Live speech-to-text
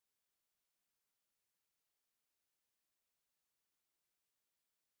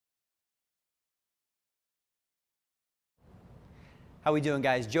How we doing,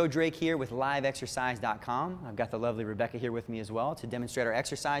 guys? Joe Drake here with liveexercise.com. I've got the lovely Rebecca here with me as well to demonstrate our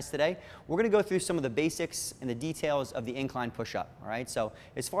exercise today. We're going to go through some of the basics and the details of the incline push-up. All right, so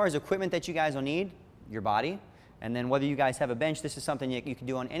as far as equipment that you guys will need, your body, and then whether you guys have a bench, this is something you can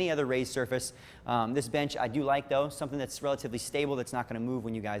do on any other raised surface. This bench I do like, though, something that's relatively stable that's not going to move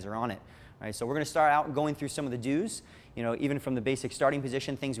when you guys are on it. All right, so we're going to start out going through some of the do's, even from the basic starting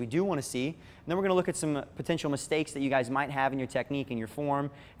position, things we do want to see. And then we're going to look at some potential mistakes that you guys might have in your technique and your form,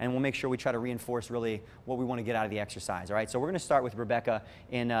 and we'll make sure we try to reinforce really what we want to get out of the exercise. All right, so we're going to start with Rebecca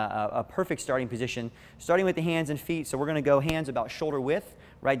in a perfect starting position, starting with the hands and feet. So we're going to go hands about shoulder width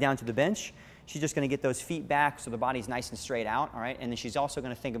right down to the bench. She's just going to get those feet back so the body's nice and straight out, all right? And then she's also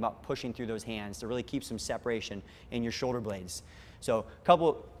going to think about pushing through those hands to really keep some separation in your shoulder blades. So a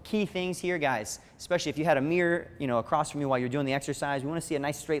couple key things here, guys, especially if you had a mirror, across from you while you're doing the exercise. We want to see a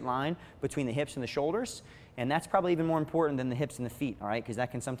nice straight line between the hips and the shoulders, and that's probably even more important than the hips and the feet, all right? Because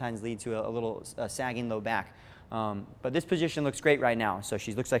that can sometimes lead to a little sagging low back. But this position looks great right now. So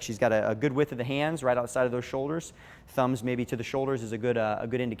she looks like she's got a good width of the hands right outside of those shoulders. Thumbs maybe to the shoulders is a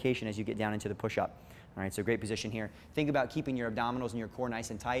good indication as you get down into the push-up. All right, so great position here. Think about keeping your abdominals and your core nice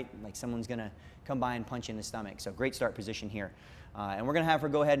and tight, like someone's going to come by and punch you in the stomach. So great start position here. And we're going to have her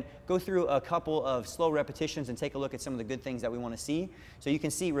go ahead, go through a couple of slow repetitions and take a look at some of the good things that we want to see. So you can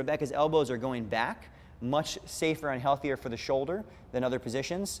see Rebecca's elbows are going back, much safer and healthier for the shoulder than other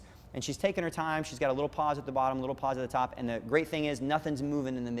positions. And she's taking her time. She's got a little pause at the bottom, a little pause at the top. And the great thing is nothing's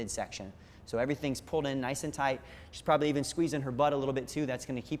moving in the midsection. So everything's pulled in nice and tight. She's probably even squeezing her butt a little bit too. That's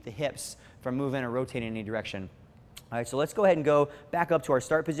going to keep the hips from moving or rotating in any direction. All right, so let's go ahead and go back up to our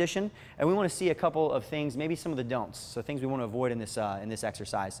start position. And we want to see a couple of things, maybe some of the don'ts. So things we want to avoid in this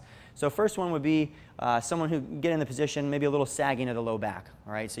exercise. So first one would be someone who get in the position, maybe a little sagging of the low back.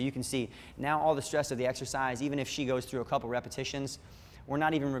 All right, so you can see now all the stress of the exercise, even if she goes through a couple repetitions, we're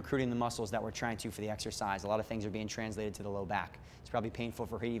not even recruiting the muscles that we're trying to for the exercise. A lot of things are being translated to the low back. It's probably painful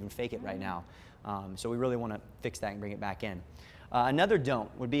for her to even fake it right now. So we really want to fix that and bring it back in. Another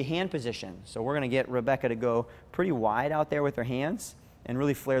don't would be hand position. So we're going to get Rebecca to go pretty wide out there with her hands and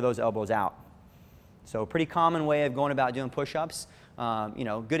really flare those elbows out. So a pretty common way of going about doing push-ups.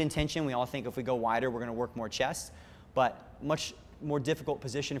 Good intention. We all think if we go wider, we're going to work more chest, but much more difficult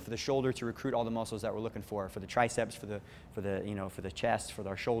position for the shoulder to recruit all the muscles that we're looking for the triceps, for the chest, for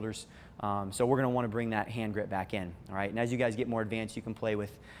our shoulders. So we're going to want to bring that hand grip back in. All right, and as you guys get more advanced, you can play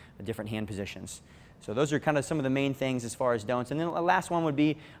with different hand positions. So those are kind of some of the main things as far as don'ts. And then the last one would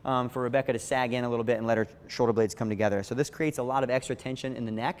be for Rebecca to sag in a little bit and let her shoulder blades come together. So this creates a lot of extra tension in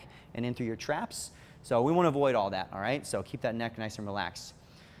the neck and in through your traps. So we want to avoid all that. All right, so keep that neck nice and relaxed.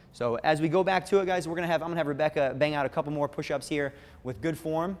 So as we go back to it, guys, I'm going to have Rebecca bang out a couple more push-ups here with good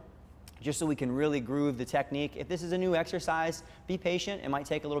form, just so we can really groove the technique. If this is a new exercise, be patient. It might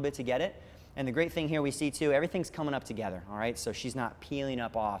take a little bit to get it. And the great thing here we see too, everything's coming up together, all right? So she's not peeling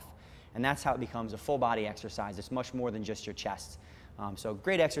up off. And that's how it becomes a full body exercise. It's much more than just your chest. So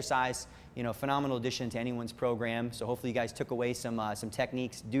great exercise, phenomenal addition to anyone's program. So hopefully you guys took away some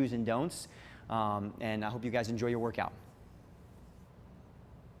techniques, do's and don'ts. And I hope you guys enjoy your workout.